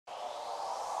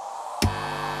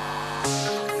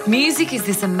Music is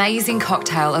this amazing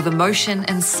cocktail of emotion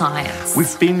and science.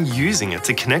 We've been using it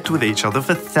to connect with each other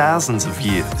for thousands of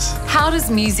years. How does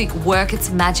music work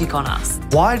its magic on us?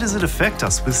 Why does it affect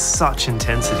us with such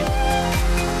intensity?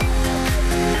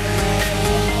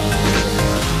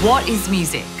 What is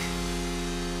music?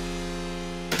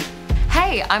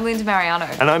 Hey, I'm Linda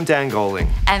Marigliano. And I'm Dan Gollan.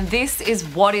 And this is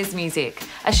What is Music?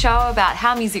 A show about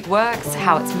how music works,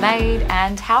 how it's made,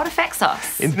 and how it affects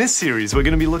us. In this series, we're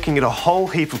going to be looking at a whole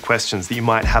heap of questions that you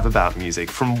might have about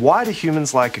music, from why do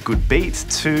humans like a good beat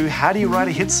to how do you write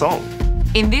a hit song?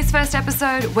 In this first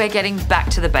episode, we're getting back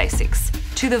to the basics,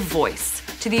 to the voice,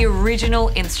 to the original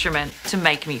instrument to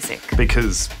make music.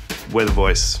 Because we're the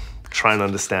voice. Try and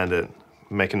understand it,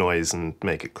 make a noise and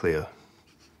make it clear.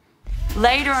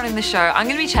 Later on in the show, I'm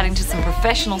going to be chatting to some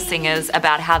professional singers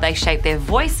about how they shape their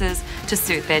voices to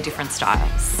suit their different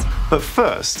styles. But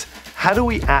first, how do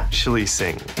we actually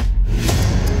sing?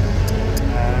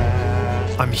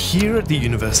 I'm here at the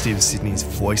University of Sydney's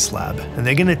Voice Lab, and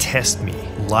they're going to test me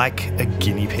like a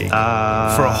guinea pig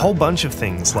for a whole bunch of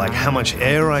things, like how much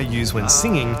air I use when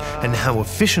singing and how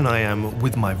efficient I am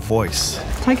with my voice.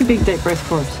 Take a big deep breath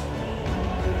for us.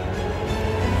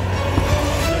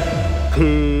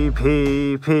 P,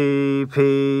 P, P,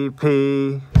 P,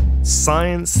 P.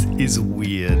 Science is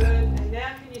weird. And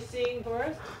now can you sing for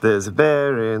us? There's a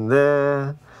bear in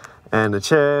there, and a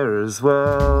chair as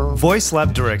well. Voice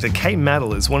Lab director Cate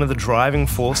Madill is one of the driving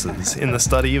forces in the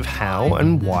study of how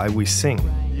and why we sing.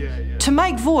 To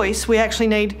make voice, we actually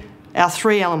need our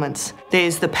three elements.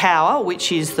 There's the power,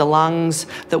 which is the lungs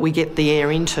that we get the air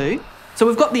into. So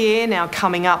we've got the air now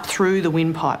coming up through the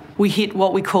windpipe. We hit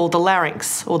what we call the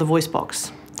larynx, or the voice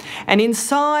box. And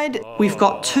inside, we've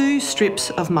got two strips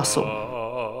of muscle.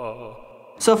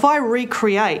 So if I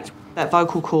recreate that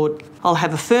vocal cord, I'll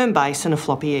have a firm bass and a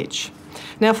floppy edge.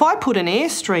 Now if I put an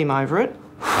airstream over it,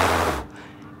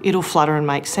 it'll flutter and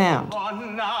make sound.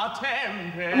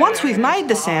 Once we've made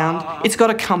the sound, it's got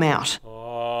to come out.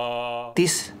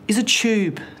 This is a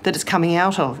tube that it's coming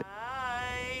out of.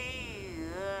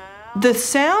 The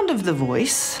sound of the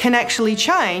voice can actually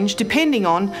change depending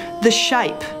on the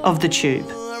shape of the tube.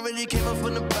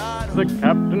 The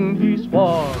captain, he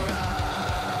swore.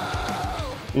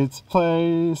 It's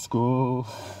play school.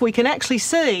 We can actually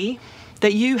see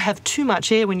that you have too much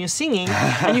air when you're singing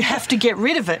and you have to get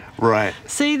rid of it. Right.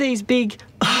 See these big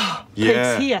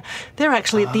peaks here? They're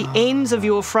actually at the ends of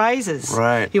your phrases.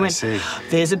 Right, You went, I see.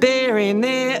 There's a bear in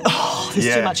there. Oh,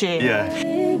 there's too much air.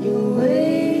 Yeah.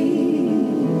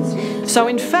 So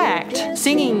in fact,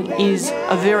 singing is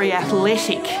a very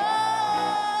athletic,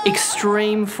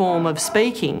 extreme form of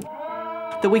speaking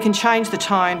that we can change the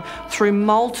tone through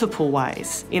multiple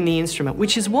ways in the instrument,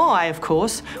 which is why, of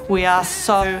course, we are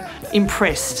so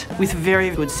impressed with very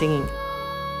good singing.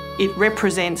 It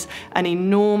represents an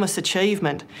enormous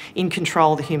achievement in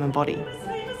control of the human body.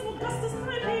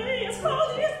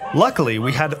 Luckily,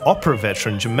 we had opera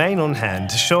veteran Jermaine on hand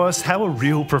to show us how a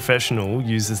real professional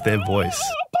uses their voice.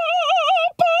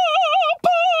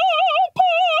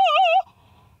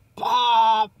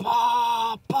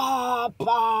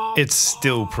 It's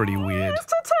still pretty weird.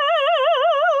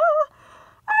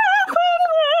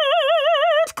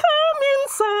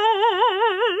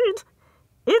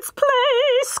 It's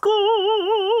play school.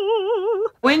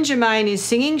 When Jermaine is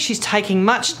singing, she's taking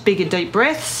much bigger deep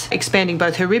breaths, expanding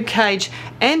both her rib cage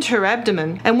and her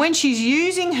abdomen. And when she's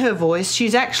using her voice,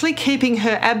 she's actually keeping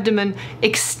her abdomen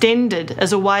extended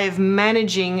as a way of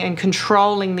managing and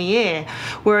controlling the air.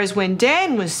 Whereas when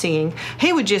Dan was singing,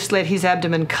 he would just let his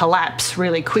abdomen collapse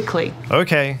really quickly.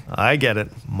 Okay, I get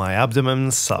it. My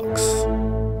abdomen sucks.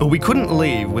 But we couldn't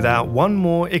leave without one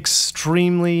more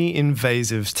extremely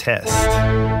invasive test.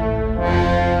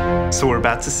 So we're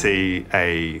about to see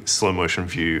a slow motion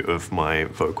view of my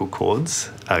vocal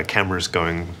cords. Camera's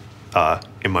going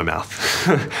in my mouth,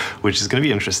 which is going to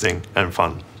be interesting and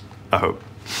fun, I hope.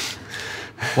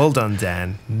 Well done,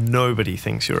 Dan. Nobody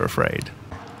thinks you're afraid.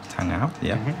 Tongue out,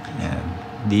 yeah.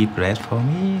 Yeah. Deep breath for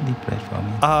me, deep breath for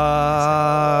me.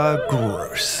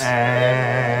 Gross.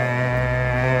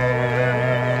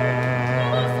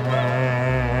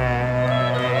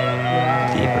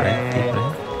 Deep breath,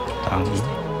 tongue in.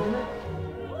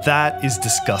 That is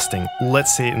disgusting.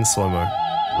 Let's see it in slow-mo.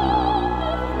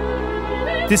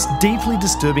 This deeply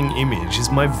disturbing image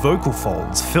is my vocal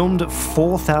folds filmed at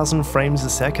 4,000 frames a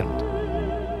second.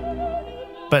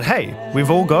 But hey,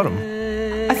 we've all got them.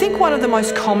 I think one of the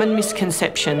most common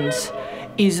misconceptions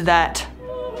is that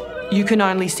you can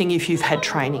only sing if you've had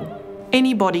training.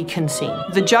 Anybody can sing.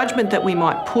 The judgment that we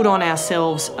might put on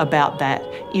ourselves about that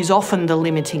is often the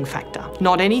limiting factor,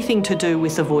 not anything to do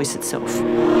with the voice itself.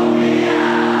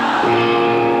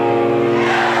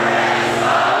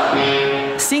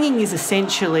 Singing is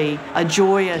essentially a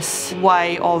joyous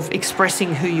way of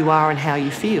expressing who you are and how you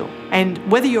feel. And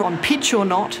whether you're on pitch or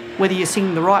not, whether you're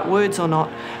singing the right words or not,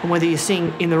 and whether you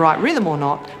sing in the right rhythm or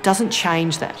not, doesn't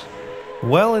change that.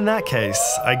 Well, in that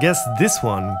case, I guess this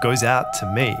one goes out to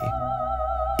me.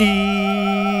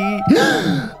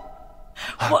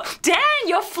 What? Dan,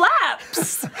 your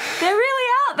flaps! They're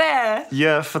really out there.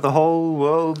 Yeah, for the whole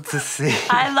world to see.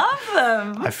 I love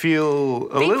them. I feel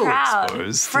a little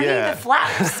exposed. Free the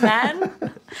flaps, man.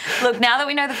 Look, now that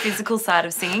we know the physical side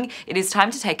of singing, it is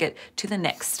time to take it to the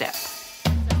next step.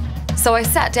 So I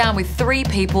sat down with 3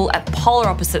 people at polar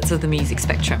opposites of the music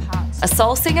spectrum. A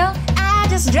soul singer, I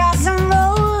just dropped some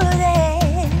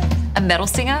roses. a metal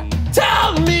singer,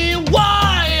 Tell me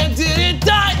why I didn't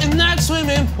die in that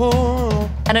swimming pool.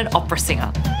 and an opera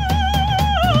singer.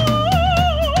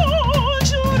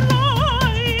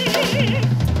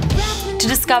 To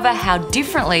discover how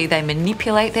differently they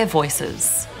manipulate their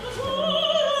voices.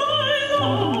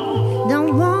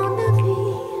 Don't wanna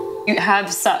be. You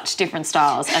have such different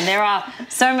styles, and there are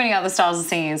so many other styles of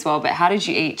singing as well, but how did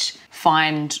you each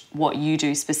find what you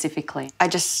do specifically? I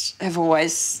just have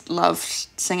always loved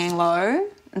singing low,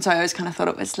 and so I always kind of thought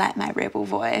it was like my rebel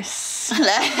voice.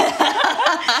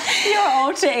 Your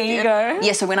alter ego.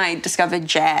 Yeah, so when I discovered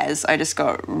jazz, I just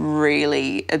got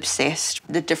really obsessed.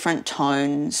 The different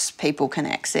tones people can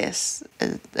access,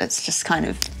 it's just kind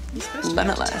of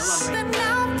limitless.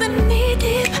 Nothing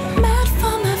needed, mad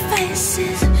for my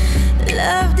faces.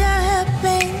 Loved her,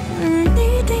 babe.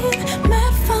 Needed,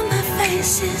 mad for my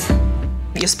faces.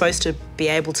 You're supposed to be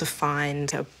able to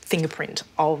find a fingerprint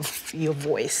of your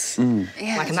voice. Yeah.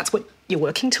 And that's what you're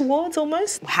working towards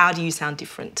almost. How do you sound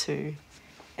different to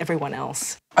everyone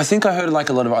else? I think I heard like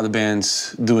a lot of other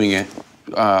bands doing it.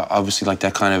 Obviously like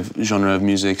that kind of genre of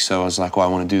music, so I was like, well, I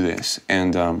want to do this.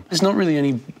 And there's not really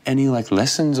any like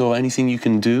lessons or anything you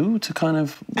can do to kind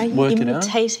of work it out. Are you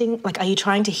imitating, like, are you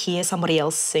trying to hear somebody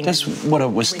else sing? That's what I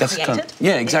was, that's kind of,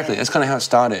 yeah, exactly. That's kind of how it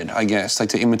started, I guess, like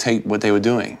to imitate what they were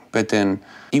doing. But then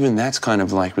even that's kind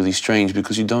of like really strange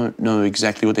because you don't know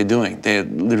exactly what they're doing. They're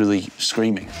literally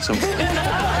screaming. So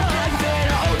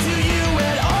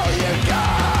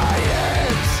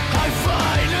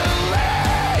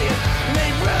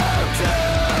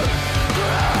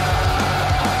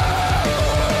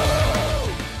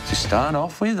start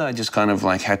off with, I just kind of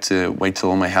like had to wait till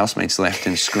all my housemates left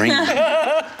and scream.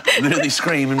 Literally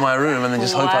scream in my room and then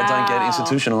just hope I don't get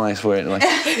institutionalized for it. Like.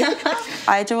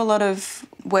 I do a lot of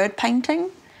word painting.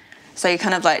 So you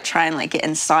kind of like try and like get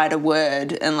inside a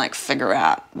word and like figure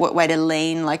out what way to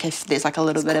lean, like if there's like a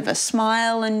little bit of a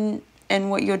smile in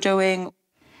what you're doing.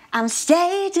 I'm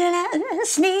staging and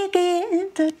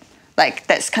sneaking. Like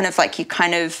that's kind of like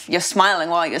you're smiling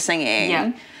while you're singing.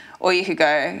 Yeah. Or you could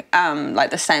go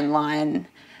like the same line.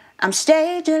 I'm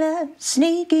staging up,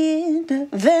 sneaking, the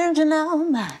virgin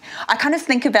on my. I kind of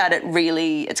think about it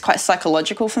really, it's quite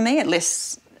psychological for me,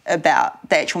 less about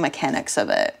the actual mechanics of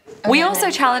it. We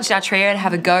also challenged our trio to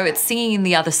have a go at singing in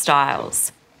the other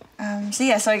styles. So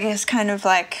I guess kind of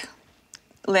like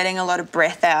letting a lot of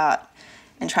breath out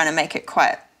and trying to make it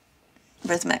quite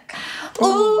rhythmic.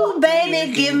 Ooh,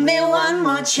 baby, give me one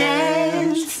more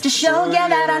chance to show you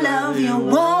that I love you.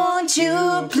 Won't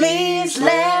you please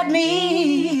let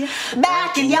me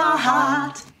back in your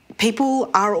heart? People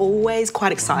are always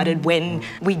quite excited when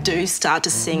we do start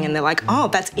to sing and they're like, oh,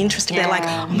 that's interesting. Yeah. They're like,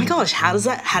 oh my gosh, how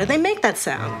do they make that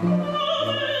sound?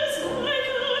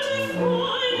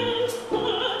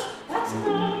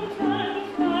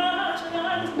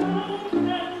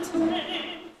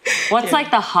 What's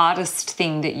like the hardest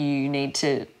thing that you need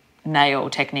to nail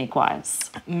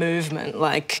technique-wise? Movement,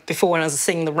 like before when I was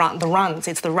singing the runs,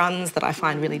 it's the runs that I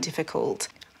find really difficult.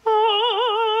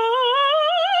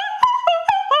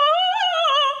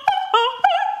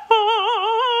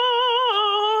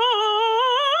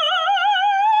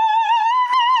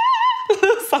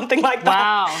 Something like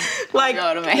that. Wow. Like,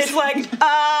 God, amazing. it's like,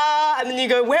 and then you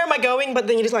go, where am I going? But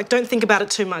then you just like, don't think about it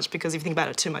too much because if you think about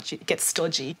it too much, it gets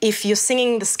stodgy. If you're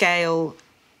singing the scale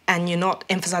and you're not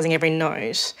emphasising every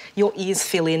note, your ears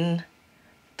fill in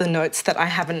the notes that I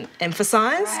haven't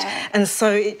emphasised. Right. And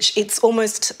so it's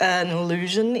almost an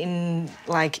illusion in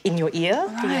your ear.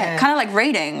 Right. Yeah. Kind of like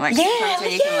reading. Like sometimes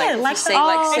where you can like see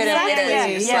like certain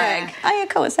letters. Like, oh yeah,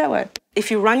 cool, what's that word?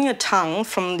 If you run your tongue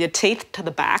from your teeth to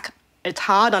the back, it's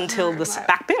hard until the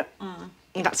back bit.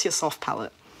 And that's your soft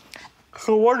palate.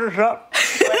 So what is that?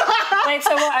 Wait,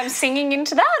 so what, I'm singing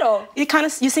into that or?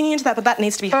 You're singing into that, but that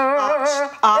needs to be arched.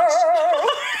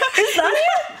 Is that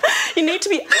it? It needs to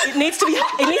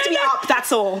be up,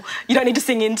 that's all. You don't need to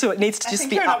sing into it. It needs to just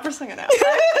be up. singing out.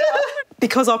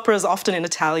 Because opera is often in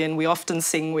Italian, we often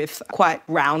sing with quite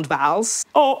round vowels.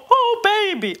 Oh, oh,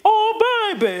 baby,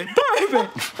 oh, baby, baby.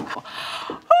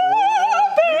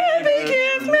 Oh, baby,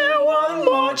 give me one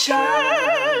more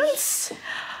chance.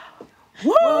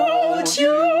 Won't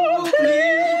you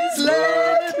please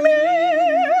let me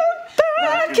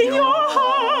back in your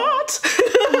heart?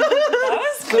 That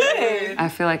was good. I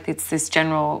feel like it's this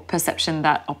general perception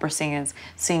that opera singers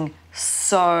sing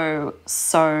so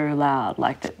loud,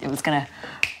 like that it was going to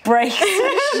break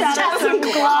shatter some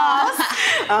glass,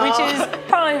 which is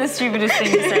probably the stupidest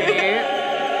thing to say.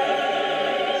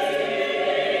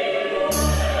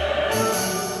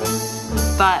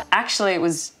 But actually it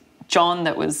was John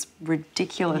that was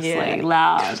ridiculously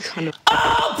loud.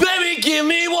 Oh, baby, give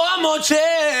me one more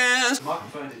chance. The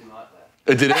microphone didn't like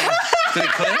that. Did it? Did it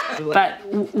clear? But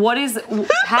how does it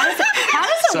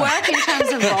work in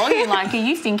terms of volume? Like, are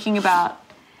you thinking about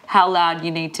how loud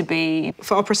you need to be?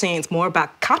 For opera singing, it's more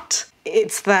about cut.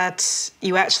 It's that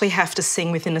you actually have to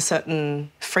sing within a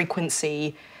certain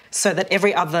frequency so that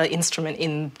every other instrument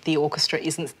in the orchestra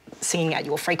isn't singing at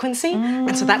your frequency.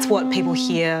 And so that's what people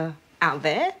hear out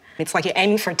there. It's like you're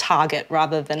aiming for a target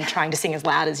rather than trying to sing as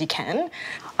loud as you can.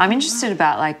 I'm interested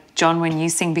about, like, John, when you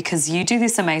sing, because you do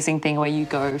this amazing thing where you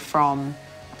go from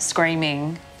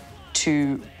screaming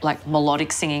to, like,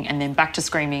 melodic singing and then back to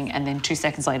screaming and then 2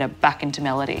 seconds later back into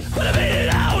melody.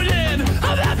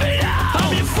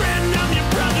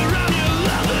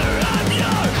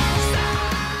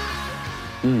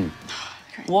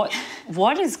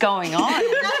 What is going on?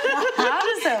 How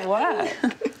does that work?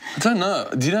 I don't know.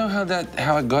 Do you know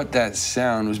how I got that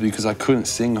sound was because I couldn't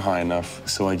sing high enough,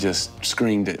 so I just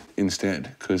screamed it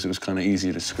instead because it was kind of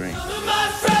easier to scream.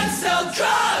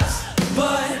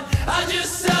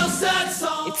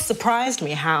 It surprised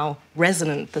me how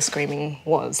resonant the screaming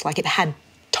was. Like, it had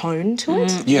tone to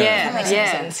it. Yeah. That makes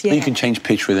sense. Yeah. You can change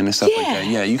pitch with it and stuff like that.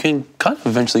 Yeah, you can kind of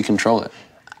eventually control it.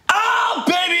 Oh,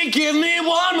 baby, give me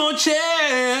one more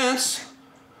chance.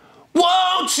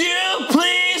 Won't you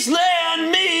please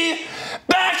let me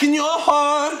back in your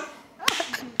heart?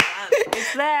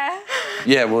 It's there.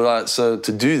 Yeah, well, so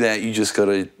to do that, you just got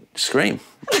to scream.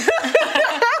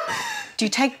 Do you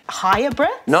take higher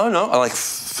breath? No, I like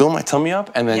fill my tummy up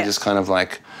and then just kind of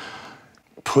like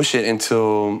push it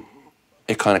until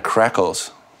it kind of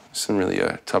crackles. Some really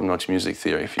top-notch music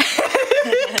theory. If you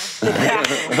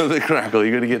the crackle,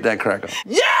 you got to get that crackle.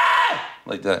 Yeah!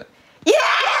 Like that. Yeah!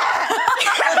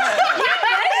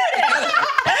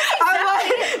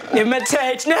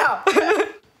 Imitate now.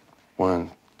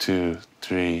 1, 2,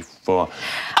 3, 4.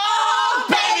 Oh,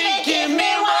 baby, give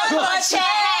me one more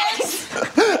chance.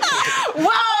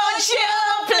 Won't you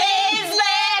please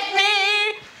let me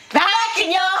back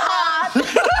in your heart?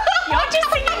 You're just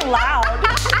singing loud.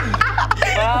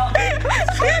 Well,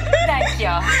 thank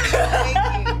you.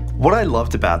 What I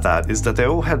loved about that is that they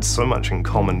all had so much in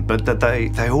common, but that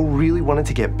they all really wanted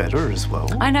to get better as well.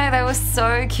 I know, they were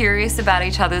so curious about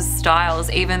each other's styles,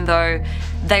 even though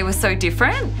they were so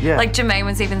different. Yeah. Like, Jermaine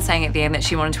was even saying at the end that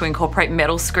she wanted to incorporate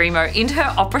metal screamo into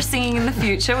her opera singing in the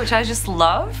future, which I just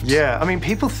loved. Yeah, I mean,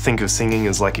 people think of singing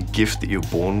as like a gift that you're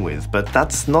born with, but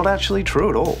that's not actually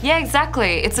true at all. Yeah,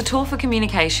 exactly. It's a tool for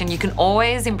communication. You can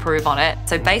always improve on it.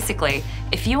 So basically,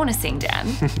 if you want to sing, Dan,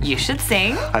 you should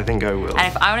sing. I think I will. And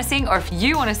if I want to sing, or if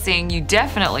you want to sing, you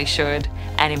definitely should.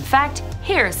 And in fact,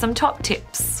 here are some top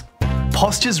tips.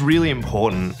 Posture's really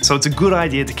important, so it's a good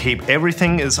idea to keep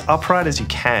everything as upright as you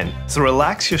can. So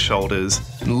relax your shoulders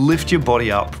and lift your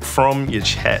body up from your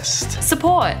chest.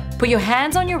 Support. Put your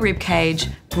hands on your rib cage,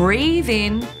 breathe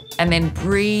in, and then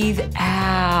breathe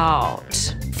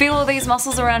out. Feel all these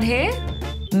muscles around here?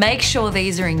 Make sure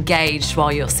these are engaged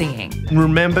while you're singing.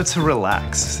 Remember to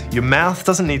relax. Your mouth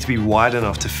doesn't need to be wide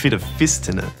enough to fit a fist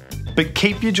in it, but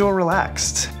keep your jaw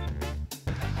relaxed.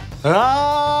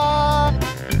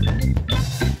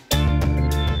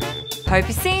 Hope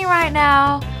you're singing right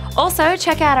now. Also,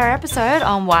 check out our episode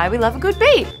on why we love a good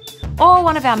beat, or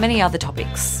one of our many other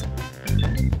topics.